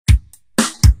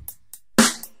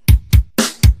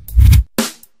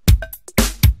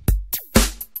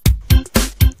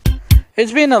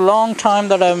It's been a long time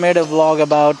that I've made a vlog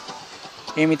about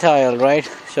Yamaha, right?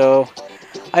 So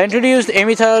I introduced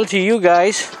Yamaha to you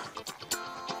guys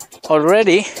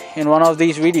already in one of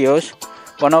these videos,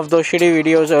 one of those shitty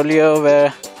videos earlier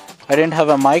where I didn't have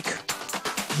a mic,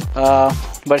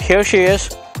 but here she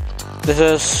is. This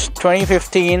is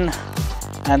 2015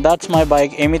 and that's my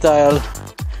bike, Yamaha,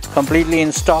 completely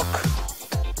in stock,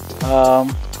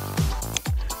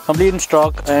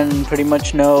 and pretty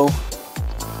much no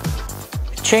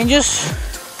changes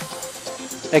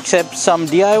except some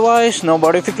DIYs, no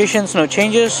modifications, no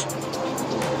changes.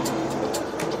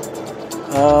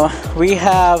 We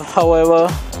have, however,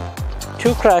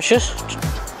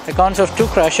 accounts of two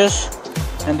crashes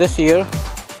in this year,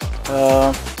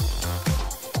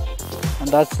 and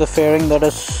that's the fairing that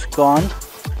is gone.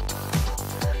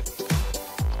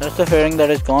 That's the fairing that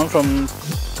is gone from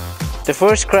the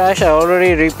first crash. I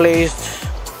already replaced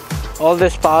all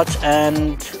these parts,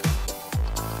 and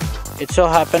it so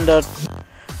happened that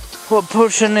a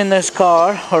person in his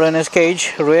car or in his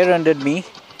cage rear-ended me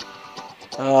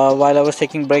while I was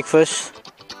taking breakfast.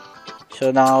 So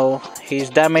now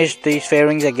he's damaged these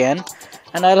fairings again,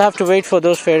 and I'll have to wait for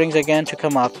those fairings again to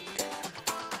come up.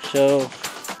 So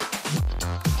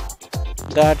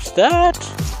that's that.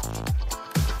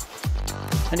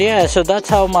 And yeah, so that's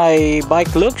how my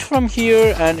bike looks from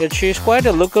here, and she's quite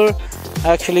a looker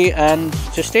actually. And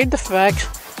to state the facts,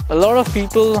 a lot of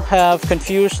people have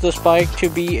confused this bike to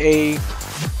be a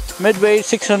midweight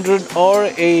 600 or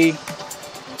a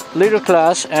leader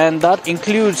class, and that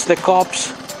includes the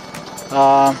cops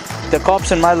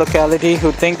in my locality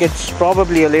who think it's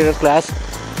probably a leader class.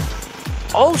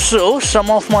 Also, some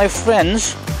of my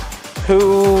friends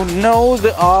who know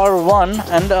the R1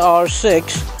 and the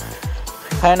R6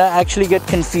 kinda actually get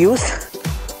confused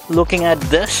looking at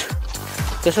this.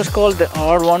 This is called the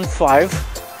R15.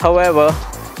 However,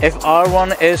 if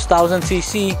R1 is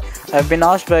 1000cc, I've been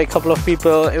asked by a couple of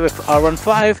people if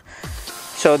R15,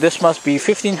 so this must be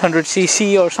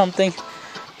 1500cc or something.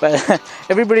 But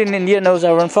everybody in India knows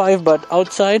R15, but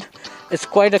outside it's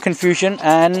quite a confusion,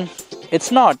 and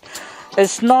it's not a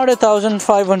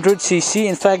 1500cc.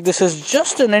 In fact, this is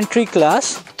just an entry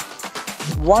class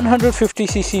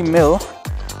 150cc mill,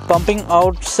 pumping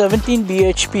out 17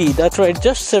 bhp. That's right,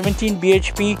 just 17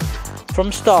 bhp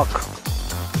from stock.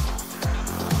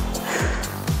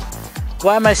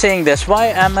 Why am I saying this?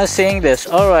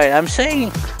 Alright, I'm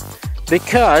saying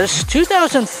because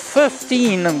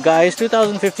 2015, guys,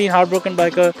 2015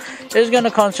 HeartBrokenBiker is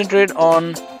gonna concentrate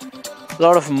on a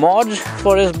lot of mods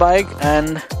for his bike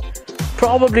and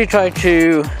probably try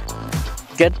to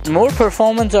get more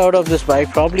performance out of this bike,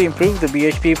 probably improve the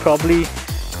bhp, probably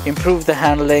improve the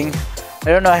handling. I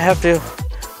don't know, I have to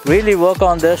really work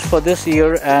on this for this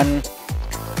year and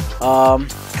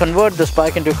convert this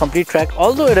bike into a complete track,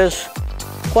 although it is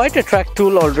quite a track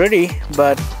tool already,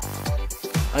 but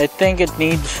I think it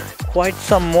needs quite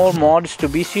some more mods to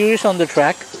be serious on the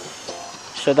track.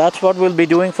 So that's what we'll be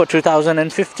doing for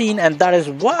 2015, and that is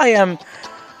why I'm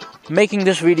making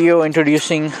this video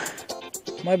introducing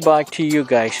my bike to you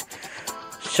guys.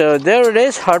 So there it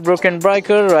is,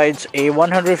 HeartBrokenBiker rides a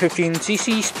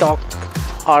 115cc stock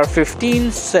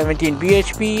R15, 17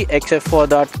 bhp, except for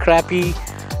that crappy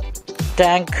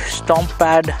tank stomp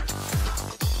pad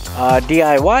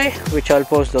DIY, which I'll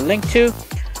post the link to.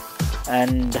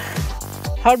 And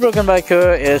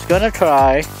HeartBrokenBiker is gonna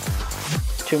try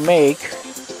to make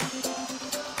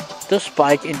this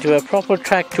bike into a proper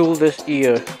track tool this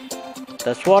year.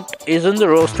 That's what is in the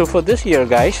roster for this year,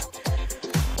 guys.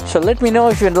 So let me know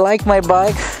if you like my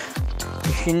bike,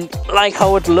 if you like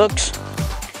how it looks.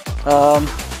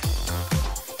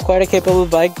 Quite a capable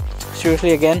bike,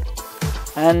 seriously again.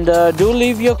 And do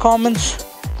leave your comments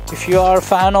if you are a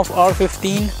fan of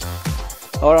R15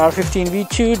 or R15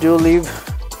 V2. Do leave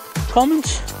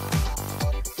comments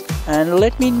and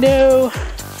let me know.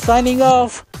 Signing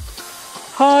off,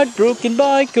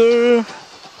 HeartBrokenBiker.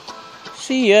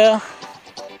 See ya.